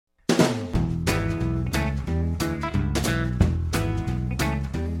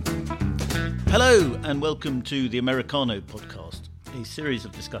Hello and welcome to the Americano podcast, a series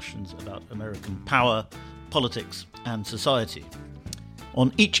of discussions about American power, politics and society.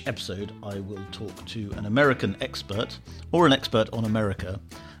 On each episode, I will talk to an American expert or an expert on America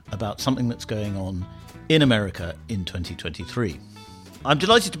about something that's going on in America in 2023. I'm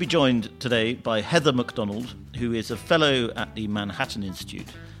delighted to be joined today by Heather McDonald, who is a fellow at the Manhattan Institute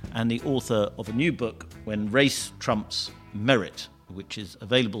and the author of a new book, When Race Trumps Merit, which is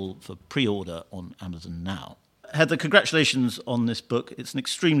available for pre-order on Amazon now. Heather, congratulations on this book. It's an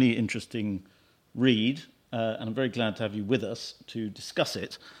extremely interesting read, and I'm very glad to have you with us to discuss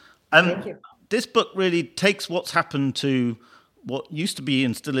it. Thank you. This book really takes what's happened to what used to be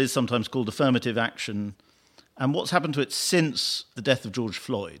and still is sometimes called affirmative action, and what's happened to it since the death of George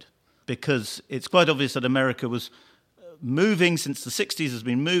Floyd, because it's quite obvious that America was moving, since the 60s, has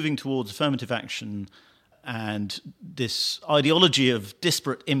been moving towards affirmative action and this ideology of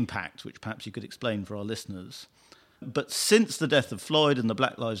disparate impact, which perhaps you could explain for our listeners. But since the death of Floyd and the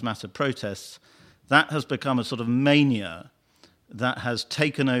Black Lives Matter protests, that has become a sort of mania that has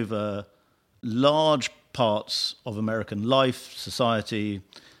taken over large parts of American life, society,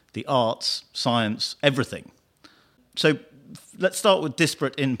 the arts, science, everything. So let's start with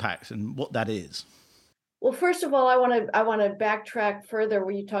disparate impact and what that is. Well, first of all, I want to backtrack further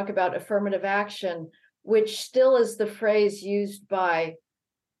where you talk about affirmative action, which still is the phrase used by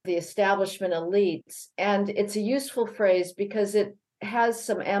the establishment elites. And it's a useful phrase because it has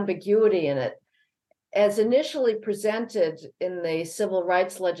some ambiguity in it. As initially presented in the civil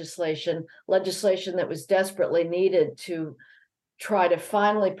rights legislation that was desperately needed to try to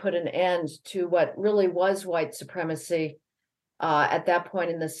finally put an end to what really was white supremacy at that point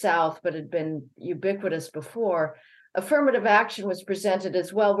in the South, but had been ubiquitous before, affirmative action was presented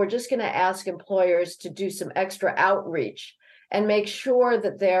as, well, we're just going to ask employers to do some extra outreach and make sure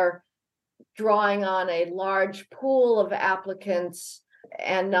that they're drawing on a large pool of applicants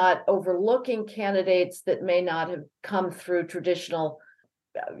and not overlooking candidates that may not have come through traditional,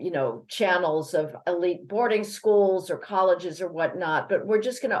 channels of elite boarding schools or colleges or whatnot. But we're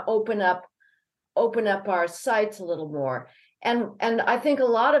just going to open up our sites a little more. And I think a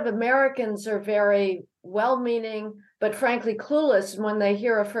lot of Americans are very well-meaning, but frankly clueless. And when they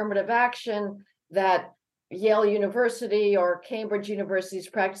hear affirmative action, that Yale University or Cambridge University is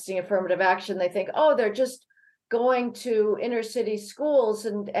practicing affirmative action, they think, oh, they're just going to inner city schools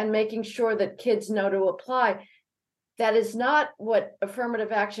and making sure that kids know to apply. That is not what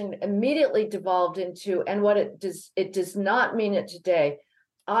affirmative action immediately devolved into, and what it does not mean it today.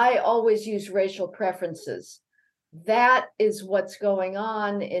 I always use racial preferences. That is what's going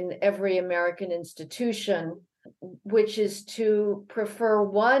on in every American institution, which is to prefer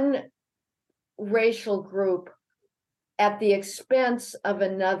one racial group at the expense of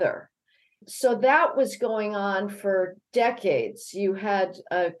another. So that was going on for decades. You had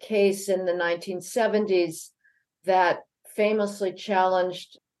a case in the 1970s that famously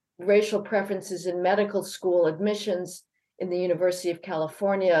challenged racial preferences in medical school admissions in the University of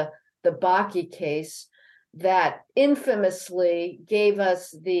California, the Bakke case, that infamously gave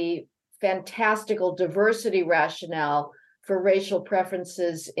us the fantastical diversity rationale for racial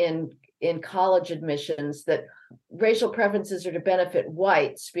preferences in college admissions, that racial preferences are to benefit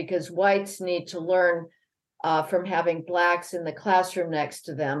whites because whites need to learn from having blacks in the classroom next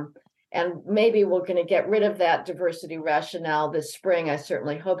to them. And maybe we're going to get rid of that diversity rationale this spring. I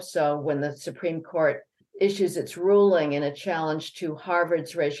certainly hope so, when the Supreme Court issues its ruling in a challenge to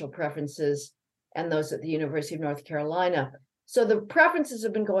Harvard's racial preferences and those at the University of North Carolina. So the preferences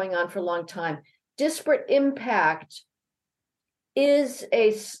have been going on for a long time. Disparate impact is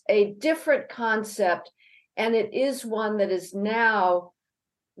a different concept, and it is one that is now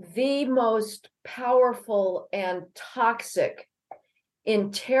the most powerful and toxic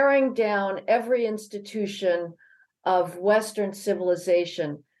in tearing down every institution of Western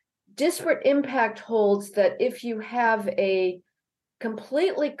civilization. Disparate impact holds that if you have a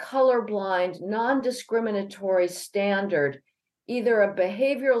completely colorblind, non-discriminatory standard, either a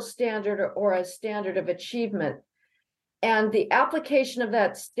behavioral standard or a standard of achievement, and the application of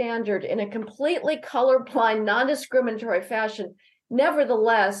that standard in a completely colorblind, non-discriminatory fashion,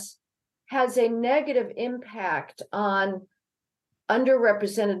 nevertheless, has a negative impact on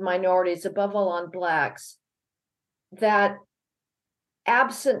underrepresented minorities, above all on Blacks, that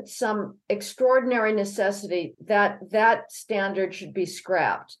absent some extraordinary necessity, that standard should be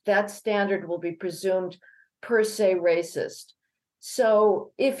scrapped. That standard will be presumed per se racist.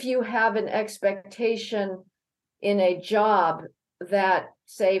 So if you have an expectation in a job that,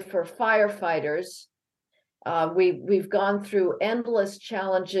 say, for firefighters, We've gone through endless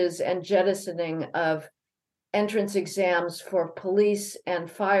challenges and jettisoning of entrance exams for police and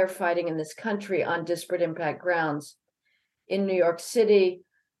firefighting in this country on disparate impact grounds. In New York City,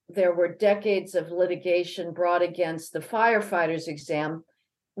 there were decades of litigation brought against the firefighters exam,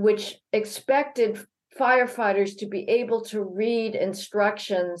 which expected firefighters to be able to read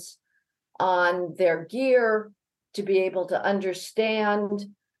instructions on their gear, to be able to understand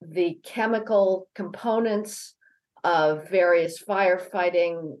the chemical components of various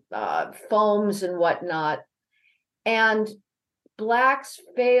firefighting foams and whatnot. And Blacks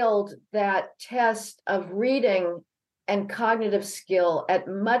failed that test of reading and cognitive skill at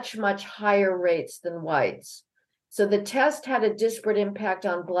much, much higher rates than whites. So the test had a disparate impact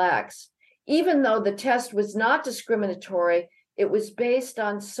on Blacks. Even though the test was not discriminatory, it was based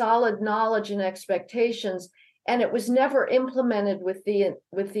on solid knowledge and expectations, and it was never implemented with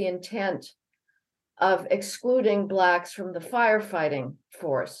the intent of excluding Blacks from the firefighting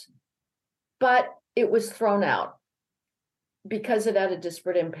force. But it was thrown out because it had a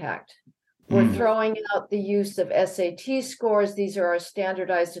disparate impact. We're throwing out the use of SAT scores. These are our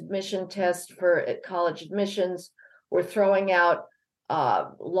standardized admission tests for college admissions. We're throwing out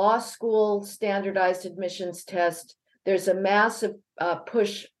law school standardized admissions test. There's a massive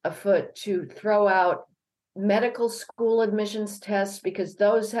push afoot to throw out medical school admissions tests because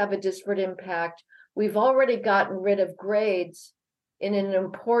those have a disparate impact. We've already gotten rid of grades in an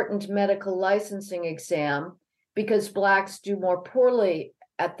important medical licensing exam because Blacks do more poorly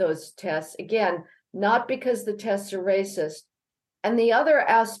at those tests. Again, not because the tests are racist. And the other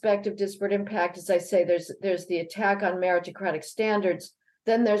aspect of disparate impact, as I say, there's the attack on meritocratic standards.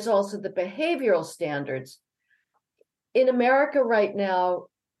 Then there's also the behavioral standards. In America right now,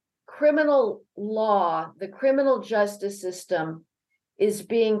 criminal law, the criminal justice system is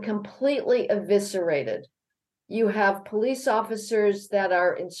being completely eviscerated. You have police officers that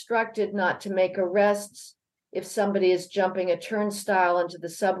are instructed not to make arrests if somebody is jumping a turnstile into the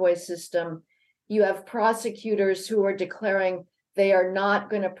subway system. You have prosecutors who are declaring they are not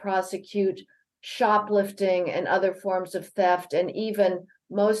going to prosecute shoplifting and other forms of theft. And even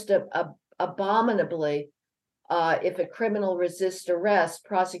most abominably, if a criminal resists arrest,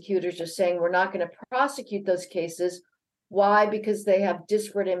 prosecutors are saying we're not going to prosecute those cases. Why? Because they have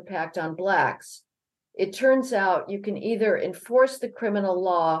disparate impact on Blacks. It turns out you can either enforce the criminal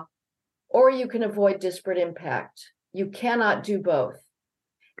law or you can avoid disparate impact. You cannot do both.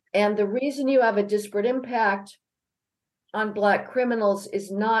 And the reason you have a disparate impact on Black criminals is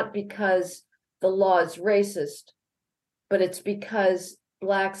not because the law is racist, but it's because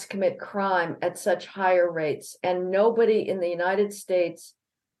Blacks commit crime at such higher rates. And nobody in the United States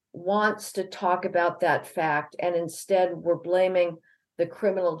wants to talk about that fact. And instead, we're blaming the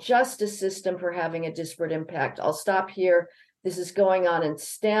criminal justice system for having a disparate impact. I'll stop here. This is going on in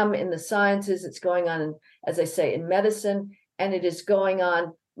STEM, in the sciences. It's going on, in, as I say, in medicine. And it is going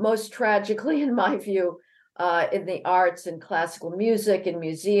on, most tragically, in my view, in the arts and classical music and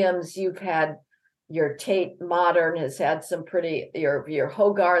museums. You've had your Tate Modern has had some pretty, your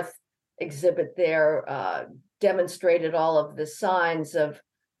Hogarth exhibit there demonstrated all of the signs of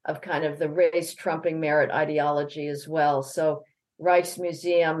kind of the race trumping merit ideology as well. So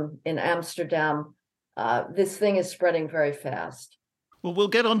Rijksmuseum in Amsterdam, this thing is spreading very fast. Well, we'll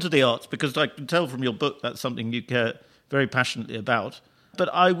get on to the arts because I can tell from your book that's something you care very passionately about. But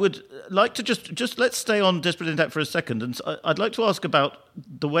I would like to just let's stay on disparate impact for a second. And I'd like to ask about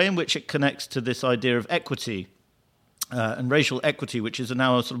the way in which it connects to this idea of equity and racial equity, which is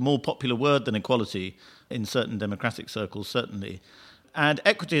now a sort of more popular word than equality in certain democratic circles, certainly. And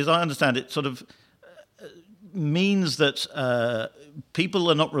equity, as I understand it, sort of means that people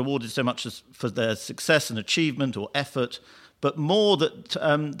are not rewarded so much as for their success and achievement or effort, but more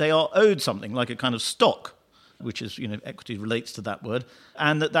that they are owed something like a kind of stock, which is, equity relates to that word,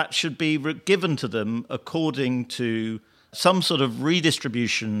 and that should be given to them according to some sort of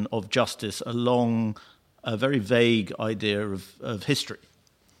redistribution of justice along a very vague idea of history.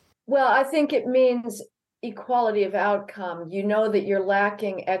 Well, I think it means equality of outcome. You know that you're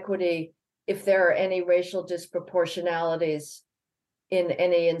lacking equity if there are any racial disproportionalities in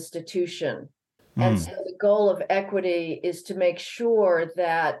any institution. And so the goal of equity is to make sure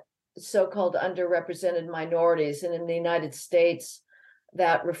that so-called underrepresented minorities, and in the United States,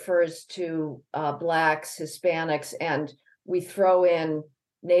 that refers to Blacks, Hispanics, and we throw in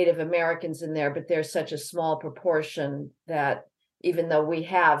Native Americans in there, but there's such a small proportion that even though we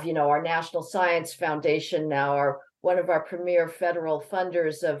have, our National Science Foundation now, one of our premier federal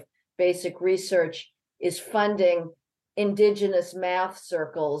funders of basic research is funding indigenous math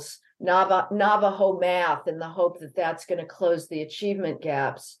circles Navajo math in the hope that that's going to close the achievement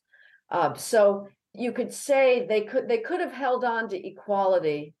gaps. So you could say they could have held on to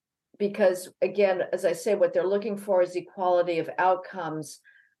equality because, again, as I say, what they're looking for is equality of outcomes.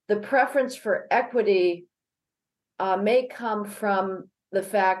 The preference for equity may come from the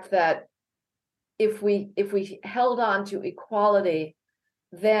fact that if we held on to equality,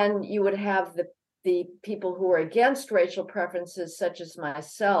 then you would have the people who are against racial preferences, such as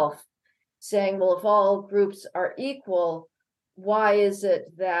myself, saying, well, if all groups are equal, why is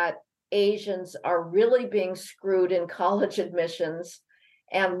it that Asians are really being screwed in college admissions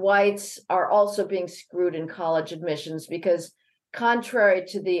and whites are also being screwed in college admissions? Because contrary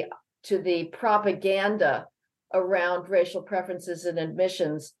to the propaganda around racial preferences and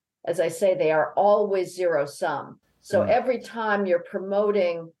admissions, as I say, they are always zero sum. So every time you're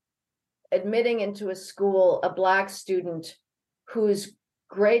admitting into a school a Black student whose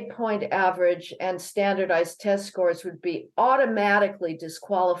grade point average and standardized test scores would be automatically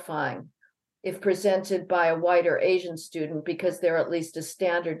disqualifying if presented by a white or Asian student because they're at least a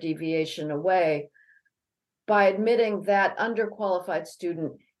standard deviation away. By admitting that underqualified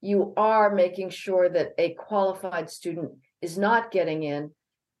student, you are making sure that a qualified student is not getting in,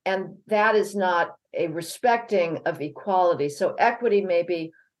 and that is not a respecting of equality. So equity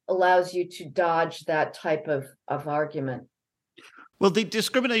maybe allows you to dodge that type of argument. Well, the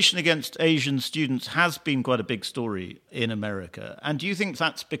discrimination against Asian students has been quite a big story in America. And do you think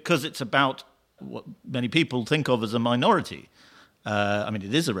that's because it's about what many people think of as a minority? I mean,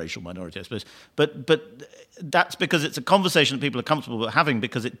 it is a racial minority, I suppose. But that's because it's a conversation that people are comfortable with having,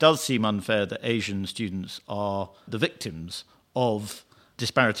 because it does seem unfair that Asian students are the victims of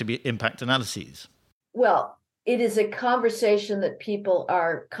disparity impact analyses. Well, it is a conversation that people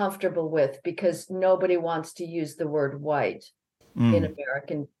are comfortable with because nobody wants to use the word white in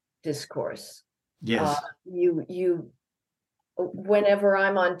American discourse. Yes. Whenever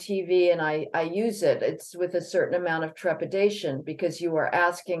I'm on TV and I use it, it's with a certain amount of trepidation because you are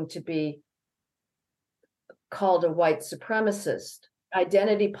asking to be called a white supremacist.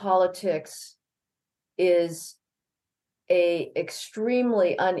 Identity politics is a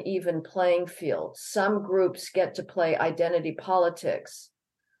extremely uneven playing field. Some groups get to play identity politics,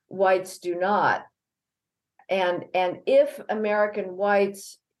 whites do not. And if American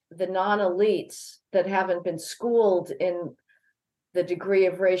whites, the non-elites that haven't been schooled in the degree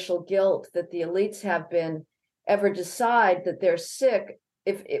of racial guilt that the elites have been, ever decide that they're sick,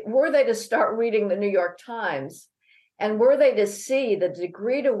 were they to start reading the New York Times, and were they to see the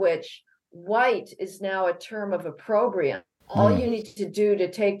degree to which white is now a term of opprobrium, all you need to do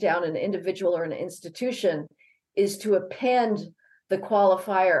to take down an individual or an institution is to append the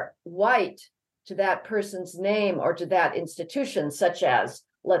qualifier white to that person's name or to that institution, such as,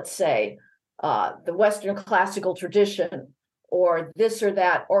 let's say, the Western classical tradition, or this or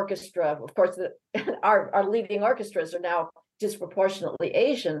that orchestra. Of course, our leading orchestras are now disproportionately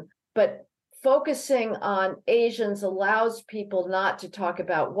Asian, but focusing on Asians allows people not to talk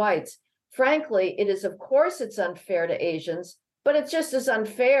about whites. Frankly, of course, it's unfair to Asians, but it's just as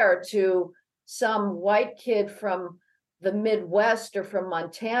unfair to some white kid from the Midwest or from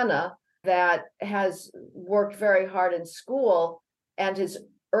Montana that has worked very hard in school and has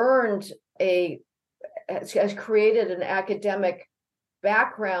created an academic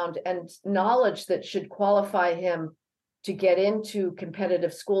background and knowledge that should qualify him to get into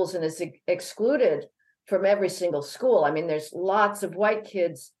competitive schools and is excluded from every single school. I mean, there's lots of white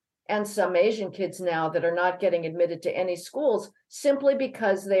kids and some Asian kids now that are not getting admitted to any schools simply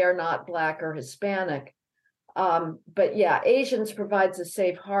because they are not Black or Hispanic. But yeah, Asians provides a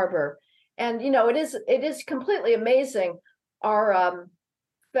safe harbor. And, it is completely amazing. Our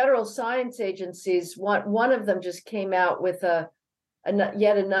federal science agencies, one of them just came out with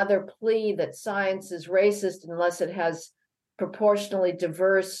yet another plea that science is racist unless it has proportionally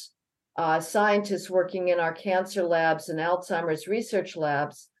diverse scientists working in our cancer labs and Alzheimer's research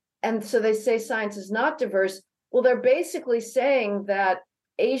labs. And so they say science is not diverse. Well, they're basically saying that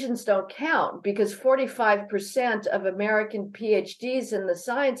Asians don't count because 45% of American PhDs in the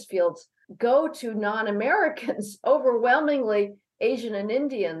science fields go to non-Americans, overwhelmingly Asian and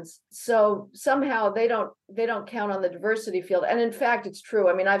Indians. So somehow they don't count on the diversity field. And in fact, it's true.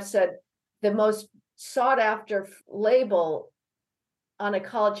 I mean, I've said the most sought after label on a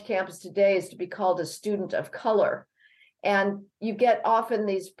college campus today is to be called a student of color. And you get often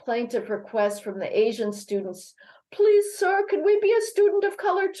these plaintive requests from the Asian students, please, sir, can we be a student of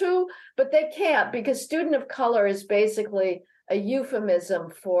color too? But they can't, because student of color is basically a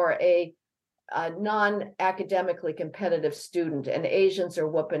euphemism for a a non-academically competitive student, and Asians are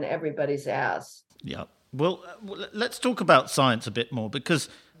whooping everybody's ass. Yeah. Well, let's talk about science a bit more, because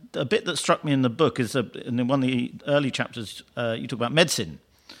a bit that struck me in the book is in one of the early chapters, you talk about medicine.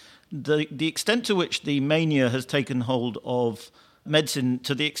 The extent to which the mania has taken hold of medicine,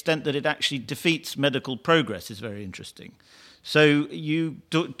 to the extent that it actually defeats medical progress, is very interesting. So you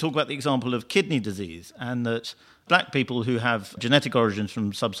talk about the example of kidney disease, and that black people who have genetic origins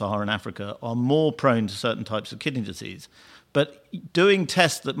from sub-Saharan Africa are more prone to certain types of kidney disease. But doing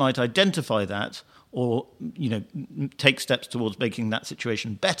tests that might identify that, or take steps towards making that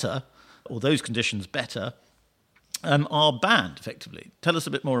situation better, or those conditions better, are banned effectively. Tell us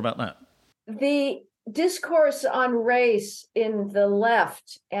a bit more about that. The discourse on race in the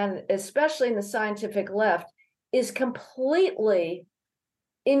left, and especially in the scientific left, is completely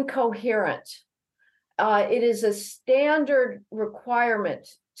incoherent. It is a standard requirement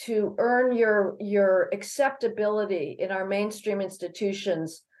to earn your acceptability in our mainstream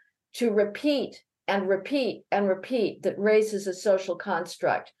institutions to repeat and repeat and repeat that race is a social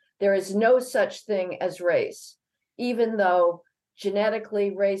construct. There is no such thing as race, even though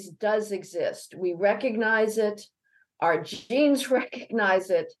genetically race does exist. We recognize it. Our genes recognize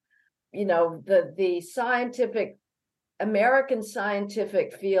it. The scientific, American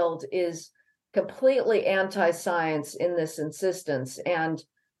scientific field is completely anti-science in this insistence, and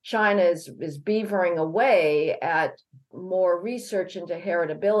China is beavering away at more research into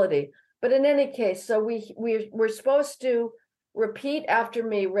heritability. But in any case, so we're supposed to repeat after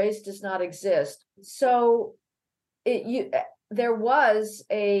me, race does not exist. So there was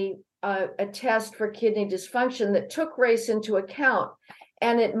a test for kidney dysfunction that took race into account,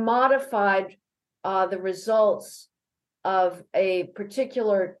 and it modified the results of a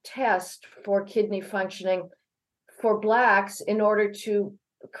particular test for kidney functioning for Blacks in order to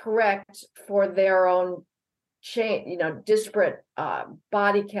correct for their own disparate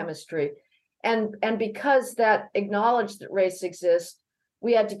body chemistry. And because that acknowledged that race exists,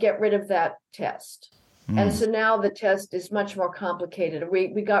 we had to get rid of that test. And so now the test is much more complicated.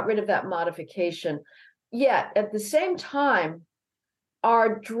 We got rid of that modification. Yet at the same time,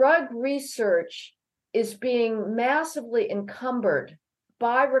 our drug research is being massively encumbered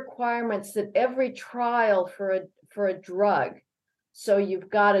by requirements that every trial for a drug. So you've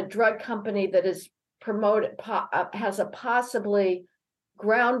got a drug company that is has a possibly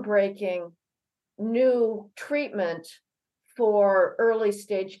groundbreaking new treatment for early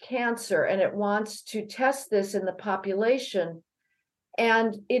stage cancer, and it wants to test this in the population.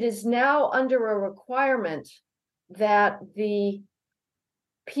 And it is now under a requirement that the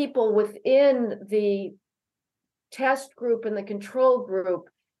people within the test group and the control group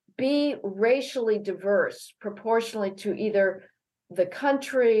be racially diverse, proportionally to either the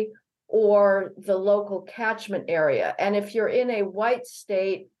country or the local catchment area. And if you're in a white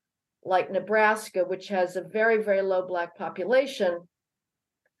state like Nebraska, which has a very, very low Black population,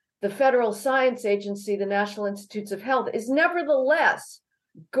 the federal science agency, the National Institutes of Health, is nevertheless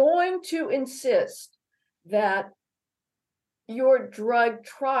going to insist that your drug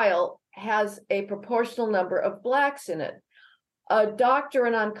trial has a proportional number of Blacks in it. A doctor,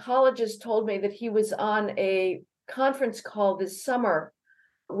 an oncologist, told me that he was on a conference call this summer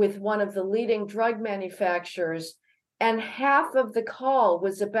with one of the leading drug manufacturers, and half of the call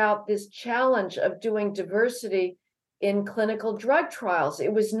was about this challenge of doing diversity in clinical drug trials.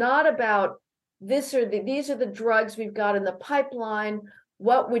 It was not about these are the drugs we've got in the pipeline.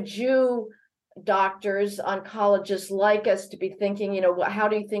 What would you, doctors, oncologists, like us to be thinking? How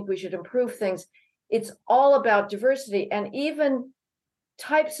do you think we should improve things? It's all about diversity, and even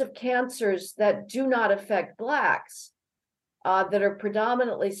types of cancers that do not affect Blacks, that are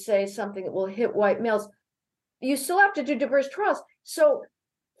predominantly, say, something that will hit white males, you still have to do diverse trials. So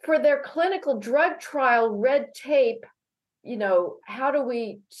for their clinical drug trial red tape, how do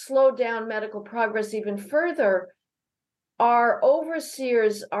we slow down medical progress even further? Our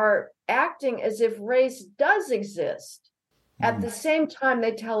overseers are acting as if race does exist. At the same time,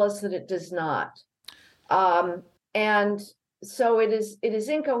 they tell us that it does not. And so it is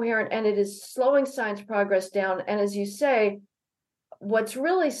incoherent, and it is slowing science progress down. And as you say, what's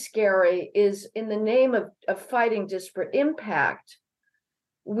really scary is, in the name of fighting disparate impact,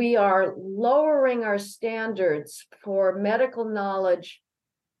 we are lowering our standards for medical knowledge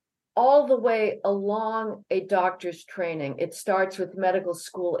all the way along a doctor's training. It starts with medical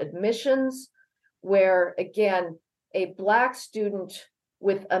school admissions, where, again, a Black student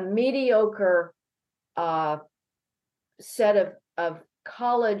with a mediocre set of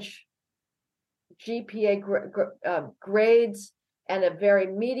college GPA grades and a very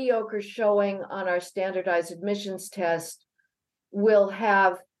mediocre showing on our standardized admissions test will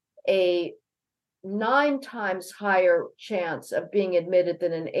have a 9 times higher chance of being admitted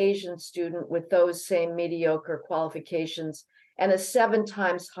than an Asian student with those same mediocre qualifications, and a 7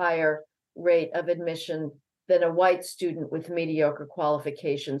 times higher rate of admission than a white student with mediocre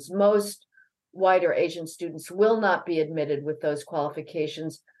qualifications. Most white or Asian students will not be admitted with those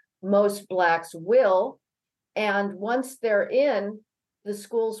qualifications. Most Blacks will. And once they're in, the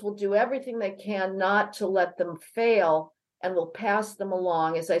schools will do everything they can not to let them fail and will pass them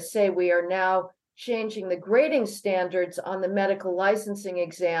along. As I say, we are now changing the grading standards on the medical licensing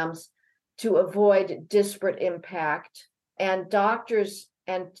exams to avoid disparate impact. And doctors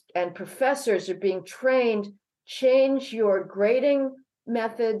and professors are being trained, change your grading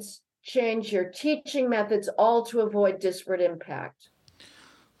methods, change your teaching methods, all to avoid disparate impact.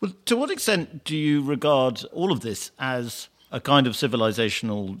 Well, to what extent do you regard all of this as a kind of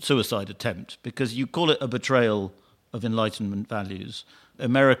civilizational suicide attempt? Because you call it a betrayal of Enlightenment values.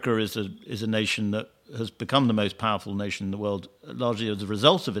 America is a nation that has become the most powerful nation in the world, largely as a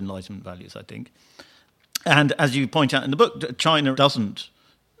result of Enlightenment values, I think. And as you point out in the book, China doesn't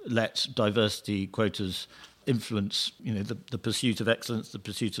let diversity quotas influence, the pursuit of excellence, the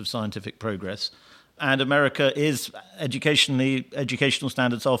pursuit of scientific progress. And America is educational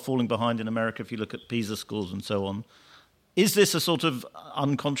standards are falling behind in America if you look at PISA scores and so on. Is this a sort of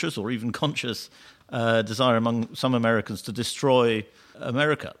unconscious or even conscious desire among some Americans to destroy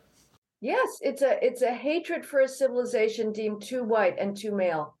America? Yes, it's a hatred for a civilization deemed too white and too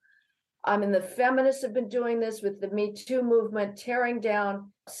male. The feminists have been doing this with the Me Too movement, tearing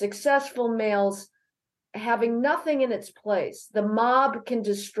down successful males, having nothing in its place. The mob can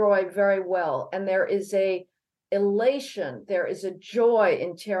destroy very well, and there is a elation, there is a joy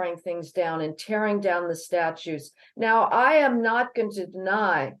in tearing things down and tearing down the statues. Now, I am not going to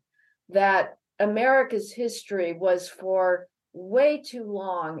deny that America's history was for way too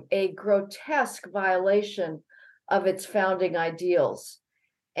long a grotesque violation of its founding ideals.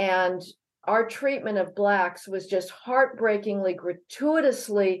 And our treatment of Blacks was just heartbreakingly,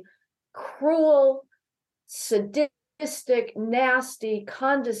 gratuitously cruel, sadistic, nasty,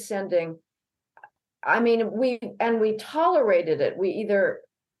 condescending. We tolerated it. We either,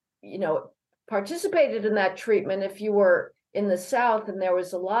 participated in that treatment if you were in the South, and there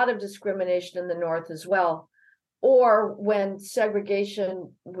was a lot of discrimination in the North as well, or when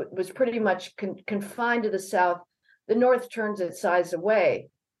segregation was pretty much confined to the South, the North turned its eyes away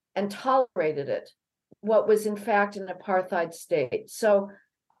and tolerated it, what was in fact an apartheid state. So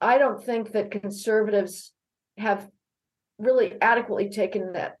I don't think that conservatives have really adequately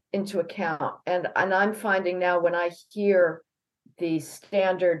taken that into account. And I'm finding now when I hear the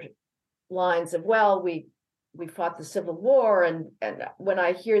standard lines of, well, we fought the Civil War, and when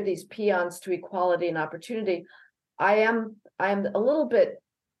I hear these paeans to equality and opportunity, I am a little bit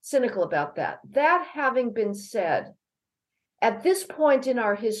cynical about that. That having been said, at this point in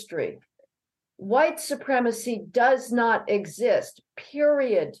our history, white supremacy does not exist,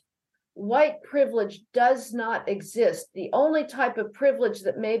 period. White privilege does not exist. The only type of privilege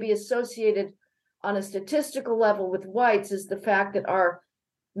that may be associated on a statistical level with whites is the fact that our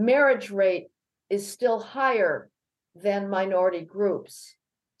marriage rate is still higher than minority groups.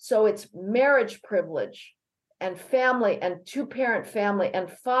 So it's marriage privilege and family and two-parent family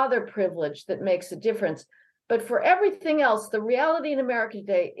and father privilege that makes a difference. But for everything else, the reality in America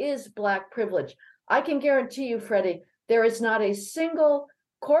today is Black privilege. I can guarantee you, Freddie, there is not a single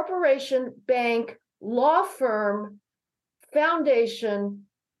corporation, bank, law firm, foundation,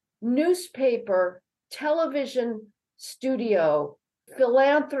 newspaper, television studio,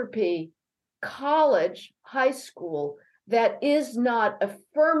 philanthropy, college, high school that is not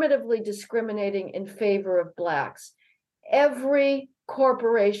affirmatively discriminating in favor of Blacks. Every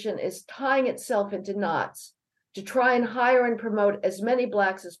corporation is tying itself into knots to try and hire and promote as many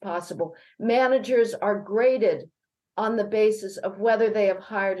Blacks as possible. Managers are graded on the basis of whether they have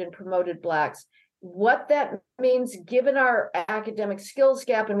hired and promoted Blacks. What that means, given our academic skills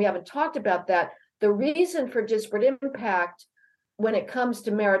gap, and we haven't talked about that, the reason for disparate impact when it comes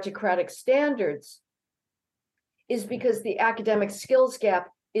to meritocratic standards is because the academic skills gap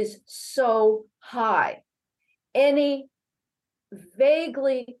is so high. Any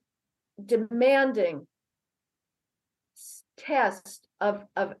vaguely demanding test of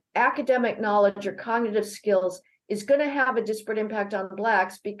academic knowledge or cognitive skills is going to have a disparate impact on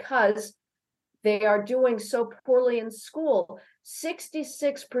Blacks because they are doing so poorly in school.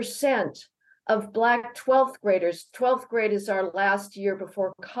 66% of Black 12th graders, 12th grade is our last year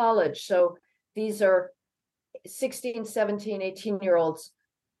before college. So these are 16, 17, 18-year-olds,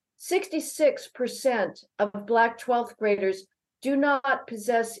 66% of Black 12th graders do not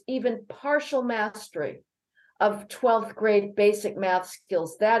possess even partial mastery of 12th grade basic math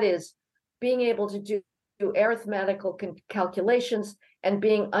skills. That is, being able to do arithmetical calculations and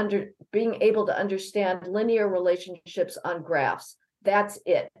being able to understand linear relationships on graphs. That's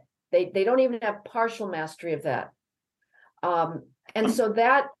it. They don't even have partial mastery of that. And so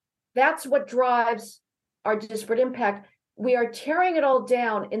that's what drives our disparate impact. We are tearing it all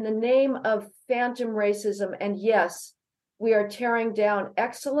down in the name of phantom racism. And yes, we are tearing down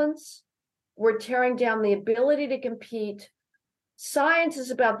excellence. We're tearing down the ability to compete. Science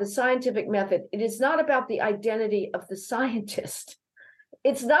is about the scientific method. It is not about the identity of the scientist.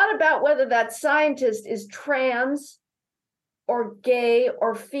 It's not about whether that scientist is trans or gay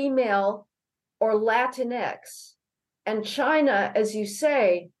or female or Latinx. And China, as you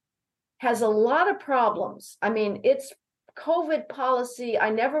say, has a lot of problems. I mean, its COVID policy,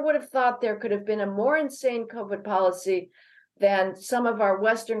 I never would have thought there could have been a more insane COVID policy than some of our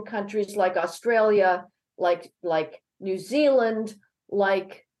Western countries like Australia, like New Zealand,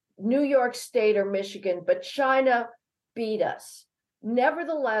 like New York State or Michigan, but China beat us.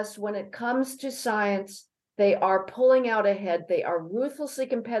 Nevertheless, when it comes to science, they are pulling out ahead. They are ruthlessly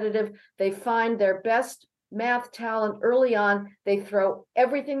competitive. They find their best math talent early on. They throw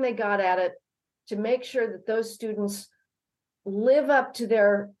everything they got at it to make sure that those students live up to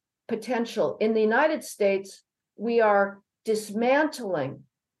their potential. In the United States, we are dismantling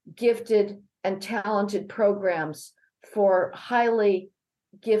gifted and talented programs for highly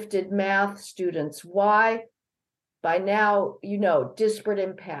gifted math students. Why? By now, disparate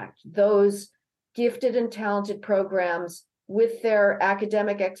impact. Those gifted and talented programs with their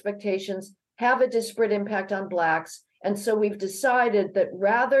academic expectations have a disparate impact on Blacks. And so we've decided that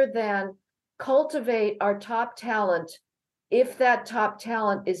rather than cultivate our top talent, if that top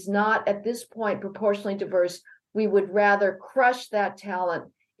talent is not at this point proportionally diverse, we would rather crush that talent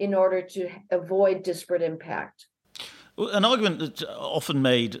in order to avoid disparate impact. An argument that's often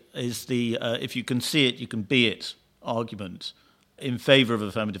made is the if you can see it, you can be it argument in favor of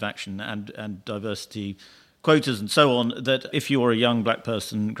affirmative action and diversity quotas and so on, that if you're a young Black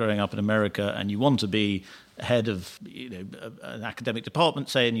person growing up in America and you want to be head of an academic department,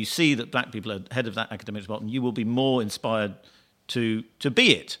 say, and you see that Black people are head of that academic department, you will be more inspired to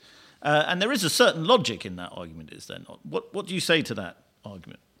be it. And there is a certain logic in that argument, is there not? What do you say to that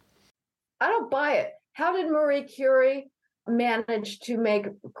argument? I don't buy it. How did Marie Curie manage to make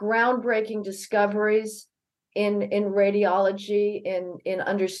groundbreaking discoveries in radiology, in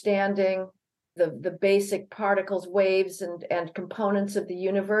understanding the basic particles, waves, and components of the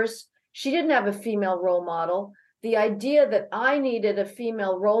universe? She didn't have a female role model. The idea that I needed a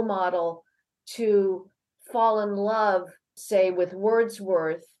female role model to fall in love, say, with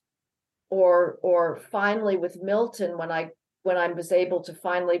Wordsworth or finally with Milton when I was able to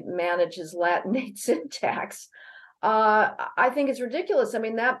finally manage his Latinate syntax, I think it's ridiculous. I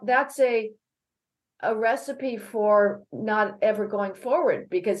mean, that's a recipe for not ever going forward,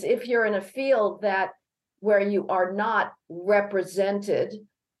 because if you're in a field where you are not represented,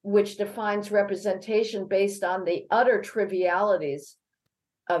 which defines representation based on the utter trivialities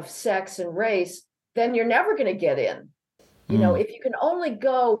of sex and race, then you're never going to get in. If you can only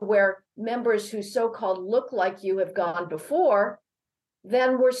go where members who so-called look like you have gone before,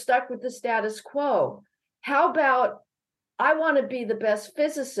 then we're stuck with the status quo. How about, I want to be the best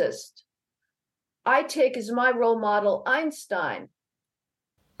physicist. I take as my role model Einstein.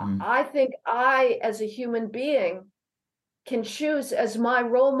 I think I, as a human being, can choose as my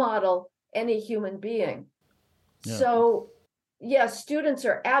role model any human being. Yeah. So, yes, students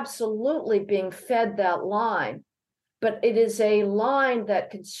are absolutely being fed that line, but it is a line that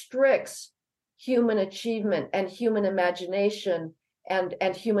constricts human achievement and human imagination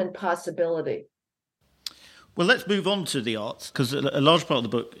and human possibility. Well, let's move on to the arts, because a large part of the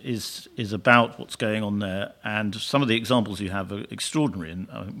book is about what's going on there, and some of the examples you have are extraordinary and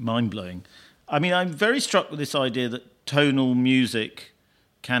mind-blowing. I mean, I'm very struck with this idea that tonal music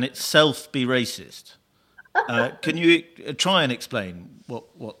can itself be racist. Can you try and explain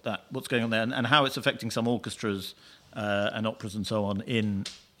what's going on there and how it's affecting some orchestras and operas and so on in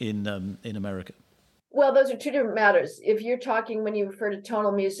America? Well, those are two different matters. If you're talking, when you refer to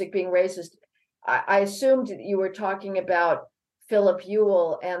tonal music being racist, I assumed that you were talking about Philip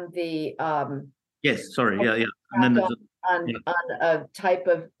Ewell and the yes, sorry, yeah, and then on a type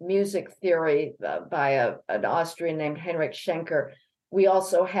of music theory by an Austrian named Heinrich Schenker. We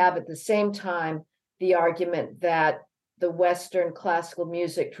also have at the same time the argument that the Western classical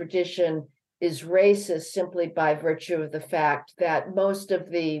music tradition is racist simply by virtue of the fact that most of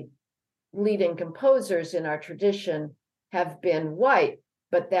the leading composers in our tradition have been white,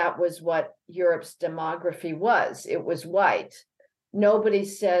 but that was what Europe's demography was. It was white. Nobody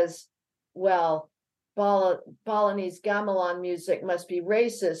says, well, Balinese gamelan music must be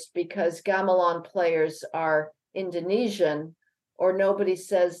racist because gamelan players are Indonesian, or nobody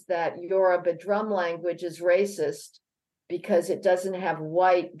says that Yoruba drum language is racist because it doesn't have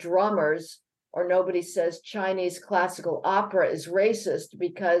white drummers, or nobody says Chinese classical opera is racist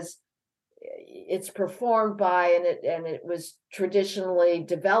because it's performed by and it was traditionally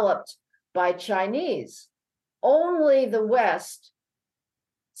developed by Chinese. Only the West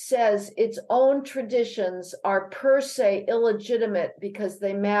says its own traditions are per se illegitimate because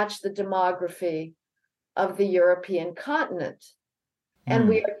they match the demography of the European continent. And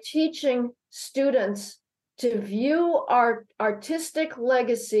we are teaching students to view our artistic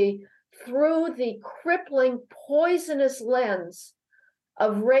legacy through the crippling, poisonous lens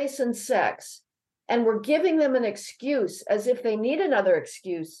of race and sex. And we're giving them an excuse, as if they need another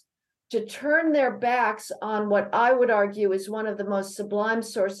excuse, to turn their backs on what I would argue is one of the most sublime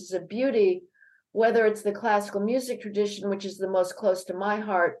sources of beauty, whether it's the classical music tradition, which is the most close to my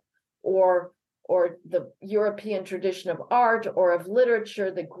heart, or the European tradition of art or of literature,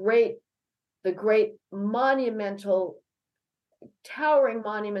 the great monumental, towering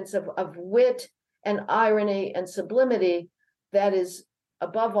monuments of wit and irony and sublimity that is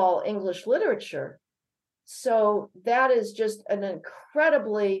above all English literature. So that is just an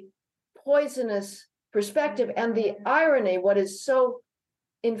incredibly poisonous perspective. And the irony, what is so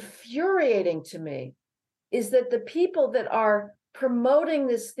infuriating to me, is that the people that are promoting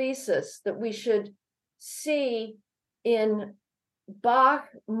this thesis that we should see in Bach,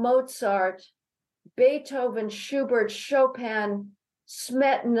 Mozart, Beethoven, Schubert, Chopin,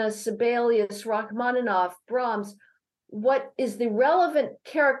 Smetana, Sibelius, Rachmaninoff, Brahms, what is the relevant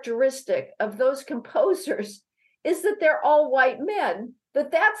characteristic of those composers is that they're all white men,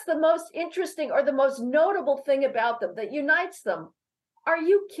 that's the most interesting or the most notable thing about them that unites them. Are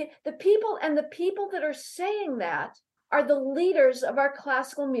you kidding? The people that are saying that are the leaders of our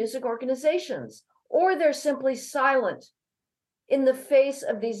classical music organizations, or they're simply silent in the face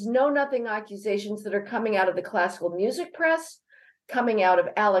of these know-nothing accusations that are coming out of the classical music press, coming out of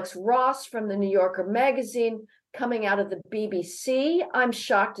Alex Ross from the New Yorker magazine, coming out of the BBC. I'm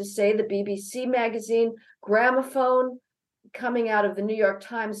shocked to say the BBC magazine, Gramophone, coming out of the New York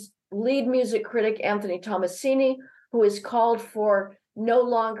Times lead music critic Anthony Tomasini, who has called for no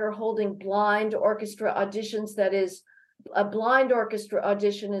longer holding blind orchestra auditions. That is, a blind orchestra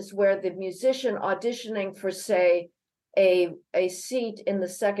audition is where the musician auditioning for, say, a seat in the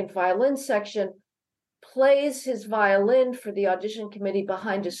second violin section plays his violin for the audition committee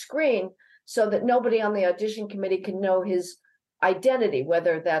behind a screen so that nobody on the audition committee can know his identity,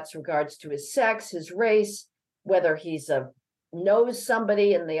 whether that's regards to his sex, his race, whether he's knows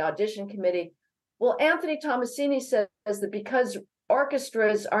somebody in the audition committee. Well, Anthony Tomasini says that because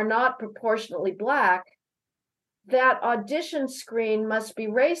orchestras are not proportionately Black, that audition screen must be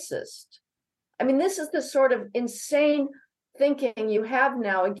racist. I mean, this is the sort of insane thinking you have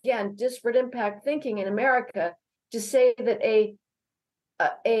now, again, disparate impact thinking in America, to say that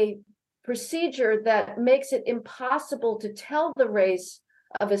a procedure that makes it impossible to tell the race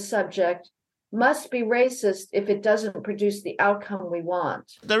of a subject must be racist if it doesn't produce the outcome we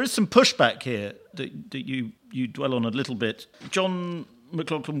want. There is some pushback here that you dwell on a little bit. John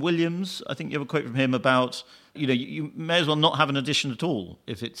McLaughlin Williams, I think you have a quote from him about, you may as well not have an audition at all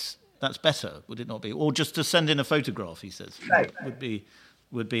if that's better, would it not be? Or just to send in a photograph, he says, right.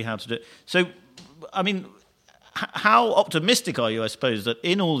 would be how to do it. So, I mean, how optimistic are you, I suppose, that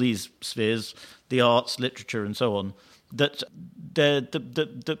in all these spheres, the arts, literature, and so on, that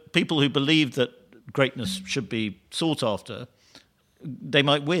the people who believe that greatness should be sought after, they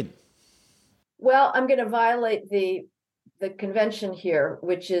might win? Well, I'm going to violate the convention here,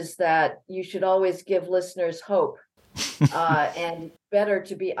 which is that you should always give listeners hope, and better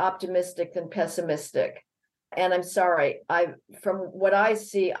to be optimistic than pessimistic. And I'm sorry, from what I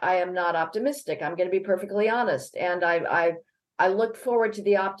see, I am not optimistic. I'm going to be perfectly honest, and I look forward to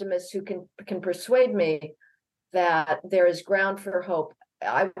the optimists who can persuade me that there is ground for hope.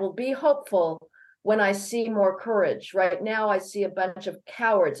 I will be hopeful when I see more courage. Right now, I see a bunch of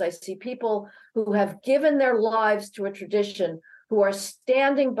cowards. I see people who have given their lives to a tradition, who are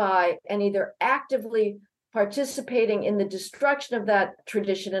standing by and either actively participating in the destruction of that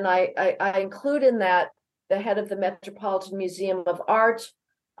tradition. And I include in that the head of the Metropolitan Museum of Art.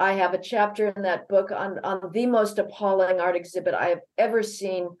 I have a chapter in that book on the most appalling art exhibit I have ever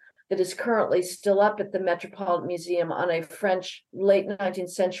seen, that is currently still up at the Metropolitan Museum on a French late 19th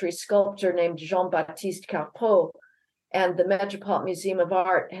century sculptor named Jean-Baptiste Carpeaux. And the Metropolitan Museum of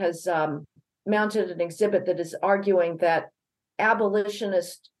Art has mounted an exhibit that is arguing that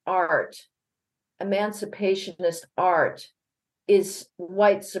abolitionist art, emancipationist art, is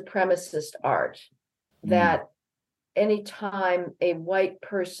white supremacist art. That anytime a white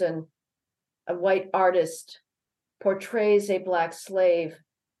person, a white artist, portrays a Black slave,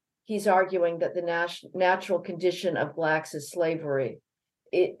 he's arguing that the natural condition of Blacks is slavery.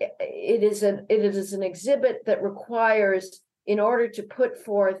 It is an exhibit that requires, in order to put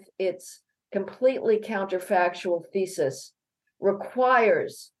forth its completely counterfactual thesis,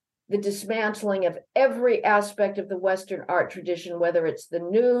 requires the dismantling of every aspect of the Western art tradition, whether it's the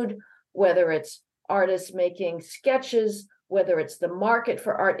nude, whether it's artists making sketches, whether it's the market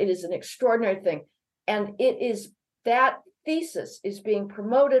for art. It is an extraordinary thing. And that thesis is being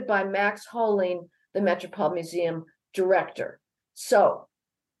promoted by Max Hollein, the Metropolitan Museum director. So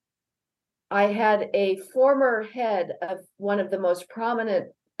I had a former head of one of the most prominent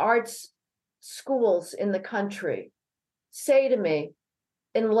arts schools in the country say to me,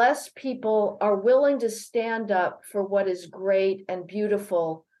 unless people are willing to stand up for what is great and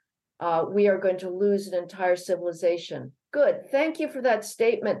beautiful, we are going to lose an entire civilization. Good. Thank you for that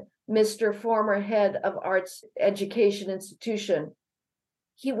statement, Mr. Former Head of Arts Education Institution.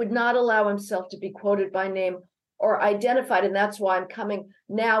 He would not allow himself to be quoted by name or identified. And that's why I'm coming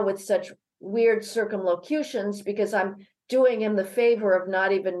now with such weird circumlocutions, because I'm doing him the favor of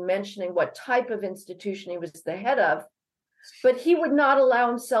not even mentioning what type of institution he was the head of. But he would not allow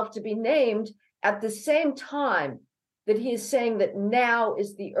himself to be named at the same time that he is saying that now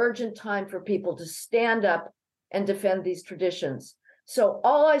is the urgent time for people to stand up and defend these traditions. So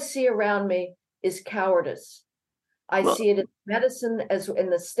all I see around me is cowardice. I see it in medicine, as in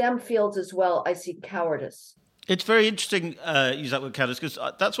the STEM fields as well. I see cowardice. It's very interesting use that word cowardice, because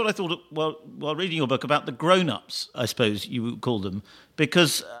that's what I thought while reading your book about the grown-ups, I suppose you would call them,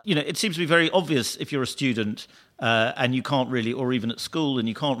 because it seems to be very obvious if you're a student and you can't really, or even at school, and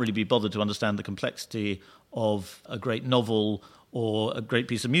you can't really be bothered to understand the complexity of a great novel or a great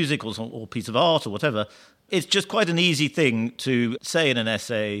piece of music or piece of art or whatever. It's just quite an easy thing to say in an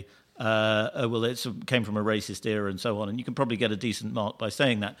essay, well, it came from a racist era and so on, and you can probably get a decent mark by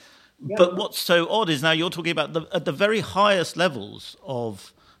saying that. Yeah. But what's so odd is now you're talking about at the very highest levels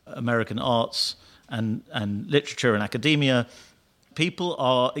of American arts and literature and academia, people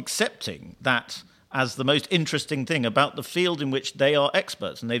are accepting that as the most interesting thing about the field in which they are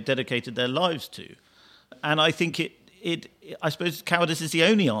experts and they've dedicated their lives to. And I think I suppose cowardice is the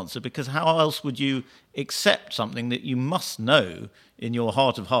only answer, because how else would you accept something that you must know in your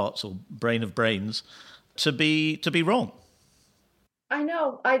heart of hearts or brain of brains to be wrong? I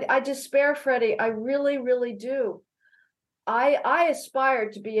know. I despair, Freddie. I really, really do. I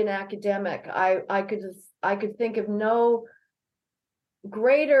aspired to be an academic. I could think of no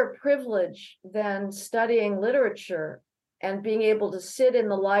greater privilege than studying literature and being able to sit in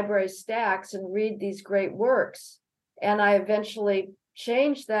the library stacks and read these great works. And I eventually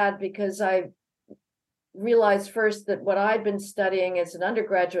changed that because I realized first that what I'd been studying as an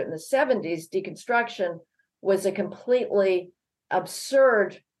undergraduate in the 70s, deconstruction, was a completely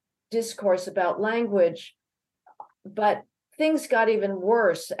absurd discourse about language. But things got even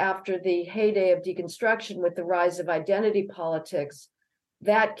worse after the heyday of deconstruction with the rise of identity politics.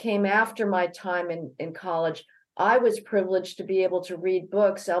 That came after my time in college. I was privileged to be able to read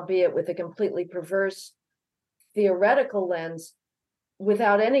books, albeit with a completely perverse theoretical lens,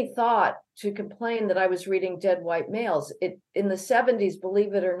 without any thought to complain that I was reading dead white males. In the 70s,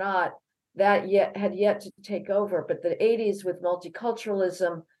 believe it or not, that had yet to take over. But the 80s with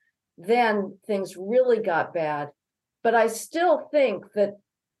multiculturalism, then things really got bad. But I still think that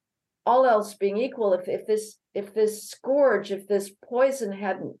all else being equal, if this scourge, if this poison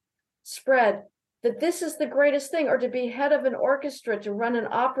hadn't spread, that this is the greatest thing. Or to be head of an orchestra, to run an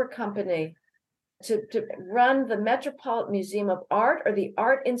opera company, to run the Metropolitan Museum of Art or the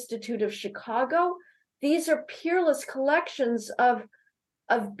Art Institute of Chicago. These are peerless collections of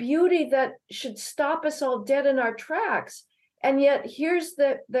beauty that should stop us all dead in our tracks. And yet here's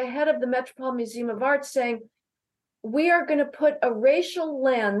the head of the Metropolitan Museum of Art saying, we are going to put a racial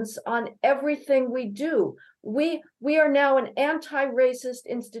lens on everything we do. We are now an anti-racist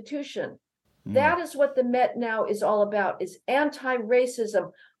institution. That is what the Met now is all about, is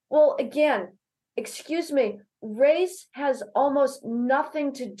anti-racism. Well, again, excuse me, race has almost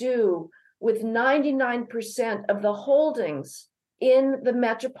nothing to do with 99% of the holdings in the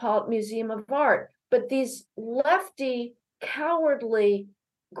Metropolitan Museum of Art. But these lefty, cowardly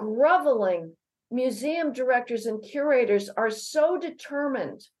groveling museum directors and curators are so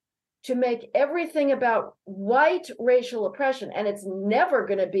determined to make everything about white racial oppression, and it's never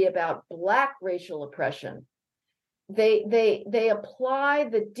going to be about Black racial oppression. They apply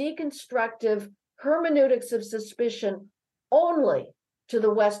the deconstructive hermeneutics of suspicion only to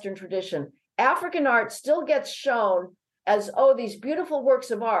the Western tradition. African art still gets shown as, oh, these beautiful works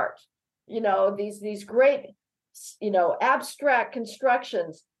of art, these great, abstract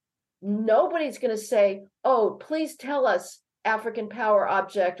constructions. Nobody's going to say, oh, please tell us, African power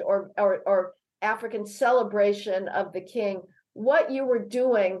object or African celebration of the king, what you were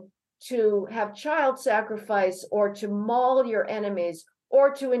doing to have child sacrifice or to maul your enemies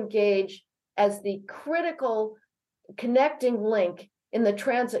or to engage as the critical connecting link in the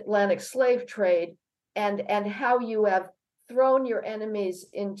transatlantic slave trade, and how you have thrown your enemies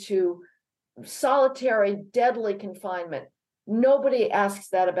into solitary, deadly confinement. Nobody asks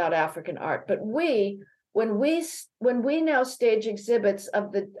that about African art. But when we now stage exhibits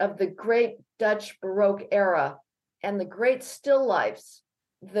of the great Dutch Baroque era and the great still lifes,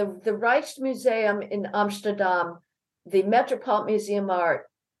 the Rijksmuseum in Amsterdam, the Metropolitan Museum of Art,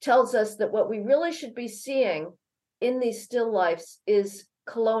 tells us that what we really should be seeing in these still lifes is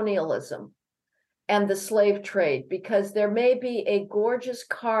colonialism and the slave trade, because there may be a gorgeous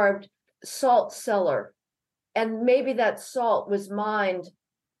carved salt cellar, and maybe that salt was mined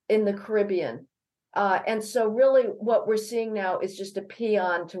in the Caribbean. And so really what we're seeing now is just a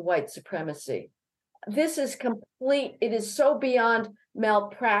paean to white supremacy. This is complete. It is so beyond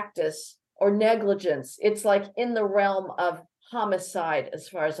malpractice or negligence. It's like in the realm of homicide, as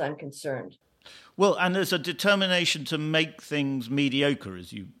far as I'm concerned. Well, and there's a determination to make things mediocre,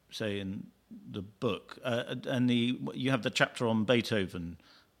 as you say in the book. And you have the chapter on Beethoven,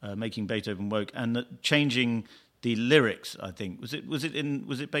 making Beethoven woke, and changing the lyrics. I think was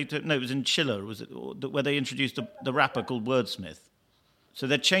it Beethoven? No, it was in Schiller. Was it where they introduced the rapper called Wordsmith? So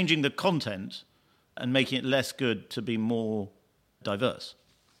they're changing the content and making it less good to be more diverse.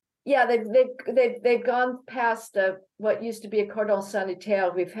 Yeah, they've gone past what used to be a cordon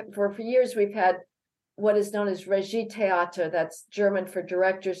sanitaire. For years we've had what is known as Regietheater. That's German for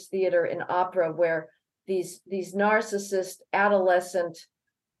director's theater in opera, where these narcissist adolescent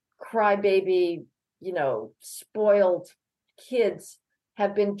crybaby, spoiled kids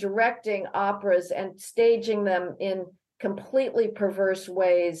have been directing operas and staging them in completely perverse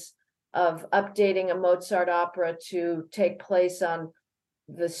ways of updating a Mozart opera to take place on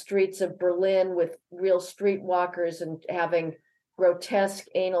the streets of Berlin with real streetwalkers and having grotesque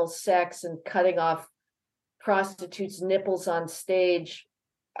anal sex and cutting off prostitutes' nipples on stage.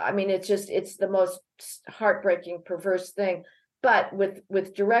 I mean, it's the most heartbreaking, perverse thing. But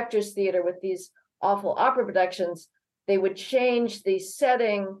with director's theater, with these awful opera productions, they would change the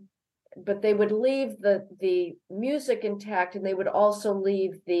setting, but they would leave the music intact, and they would also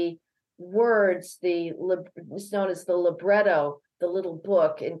leave the words, it's known as the libretto, the little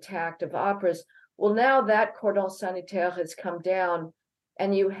book intact of operas. Well, now that cordon sanitaire has come down,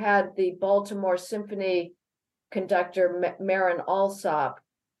 and you had the Baltimore Symphony conductor, Marin Alsop,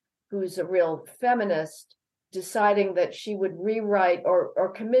 who's a real feminist, deciding that she would rewrite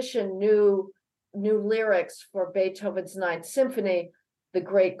or commission new lyrics for Beethoven's Ninth Symphony, the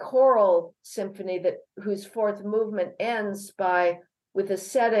great choral symphony whose fourth movement ends with a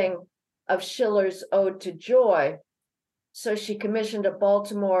setting of Schiller's Ode to Joy. So she commissioned a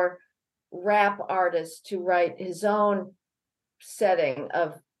Baltimore rap artist to write his own setting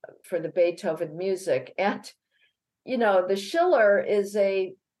for the Beethoven music. And the Schiller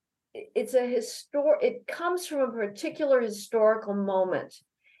it comes from a particular historical moment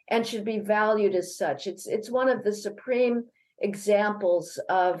and should be valued as such. It's one of the supreme examples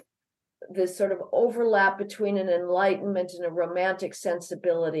of this sort of overlap between an Enlightenment and a Romantic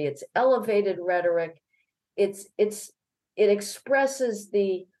sensibility. It's elevated rhetoric. It expresses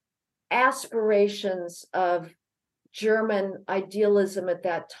the aspirations of German idealism at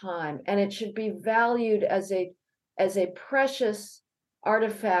that time, and it should be valued as a precious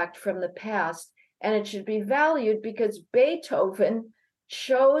artifact from the past. And it should be valued because Beethoven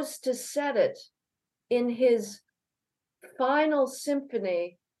chose to set it in his final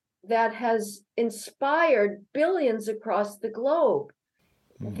symphony that has inspired billions across the globe.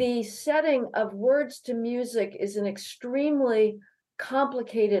 The setting of words to music is an extremely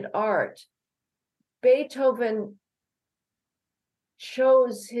complicated art. Beethoven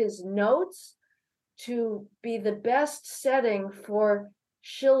chose his notes to be the best setting for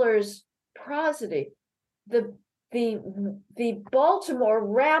Schiller's prosody. The Baltimore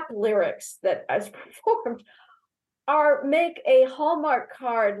rap lyrics that I performed make a Hallmark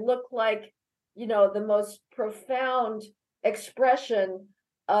card look like, the most profound expression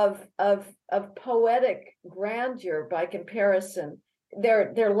of poetic grandeur by comparison.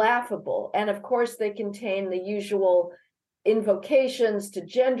 They're laughable, and of course they contain the usual invocations to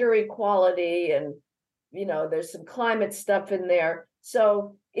gender equality, and there's some climate stuff in there.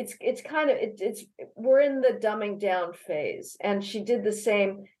 So it's we're in the dumbing down phase, and she did the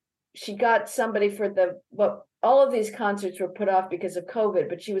same. She got somebody for all of these concerts were put off because of COVID,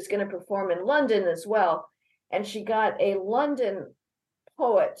 but she was going to perform in London as well, and she got a London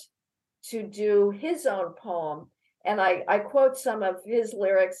poet to do his own poem, and I quote some of his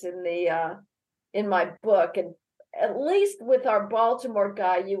lyrics in my book. And at least with our Baltimore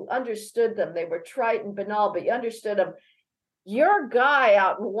guy, you understood them. They were trite and banal, but you understood them. Your guy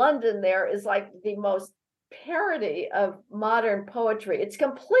out in London there is like the most parody of modern poetry. It's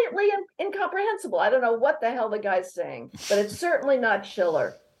completely incomprehensible. I don't know what the hell the guy's saying, but it's certainly not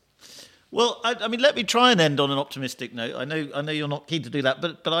Schiller. Well, I mean, let me try and end on an optimistic note. I know you're not keen to do that,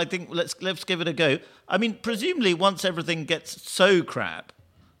 but I think let's give it a go. I mean, presumably once everything gets so crap,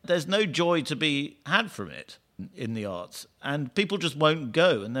 there's no joy to be had from it in the arts, and people just won't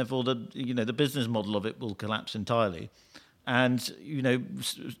go, and therefore the business model of it will collapse entirely. And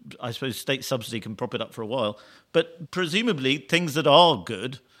I suppose state subsidy can prop it up for a while, but presumably things that are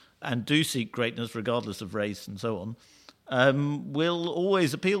good and do seek greatness regardless of race and so on will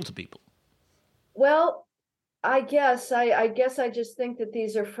always appeal to people. Well, I guess I just think that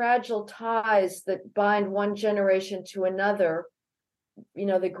these are fragile ties that bind one generation to another.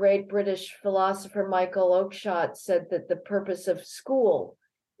 The great British philosopher Michael Oakeshott said that the purpose of school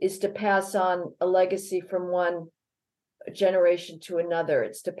is to pass on a legacy from one generation to another.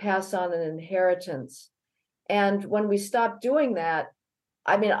 It's to pass on an inheritance. And when we stop doing that,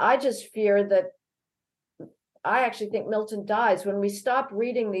 I mean, I just fear that I actually think Milton dies. When we stop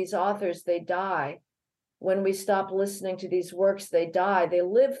reading these authors, they die. When we stop listening to these works, they die. They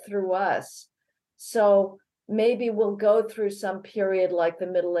live through us. So maybe we'll go through some period like the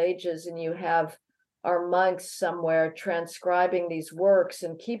Middle Ages, and you have our monks somewhere transcribing these works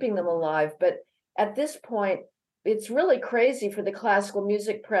and keeping them alive. But at this point, it's really crazy for the classical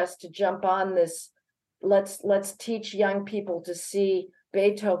music press to jump on this. Let's teach young people to see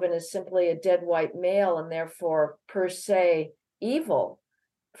Beethoven as simply a dead white male and therefore per se evil.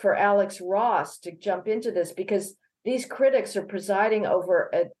 For Alex Ross to jump into this, because these critics are presiding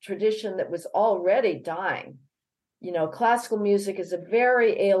over a tradition that was already dying. Classical music is a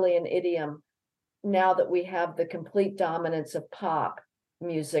very alien idiom now that we have the complete dominance of pop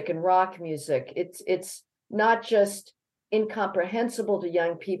music and rock music. It's not just incomprehensible to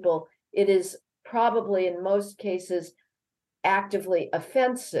young people, it is probably in most cases actively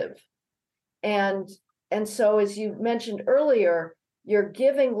offensive. And so, as you mentioned earlier, you're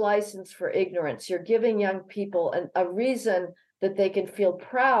giving license for ignorance. You're giving young people a reason that they can feel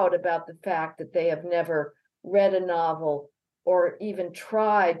proud about the fact that they have never read a novel or even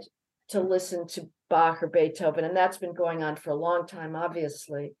tried to listen to Bach or Beethoven. And that's been going on for a long time,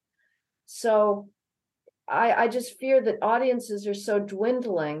 obviously. So I just fear that audiences are so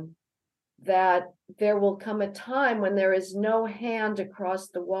dwindling that there will come a time when there is no hand across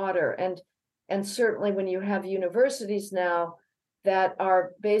the water. And certainly when you have universities now that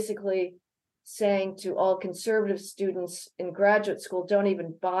are basically saying to all conservative students in graduate school, don't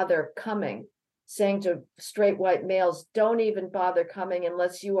even bother coming, saying to straight white males, don't even bother coming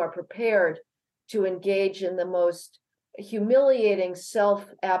unless you are prepared to engage in the most humiliating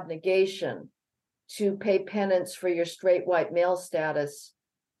self-abnegation, to pay penance for your straight white male status,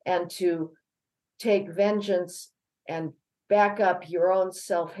 and to take vengeance and back up your own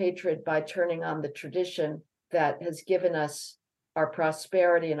self-hatred by turning on the tradition that has given us our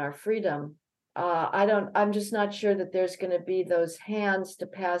prosperity and our freedom. I'm just not sure that there's going to be those hands to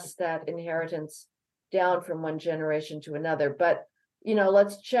pass that inheritance down from one generation to another. But,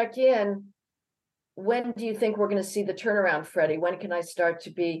 let's check in. When do you think we're going to see the turnaround, Freddie? When can I start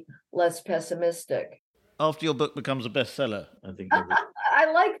to be less pessimistic? After your book becomes a bestseller, I think.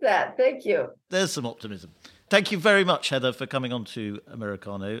 I like that. Thank you. There's some optimism. Thank you very much, Heather, for coming on to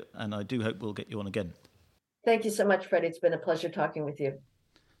Americano, and I do hope we'll get you on again. Thank you so much, Freddie. It's been a pleasure talking with you.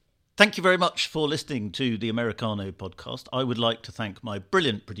 Thank you very much for listening to the Americano podcast. I would like to thank my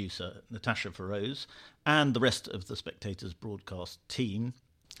brilliant producer, Natasha Feroz, and the rest of the Spectators broadcast team.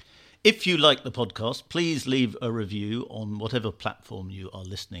 If you like the podcast, please leave a review on whatever platform you are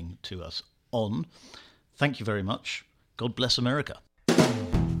listening to us on. Thank you very much. God bless America.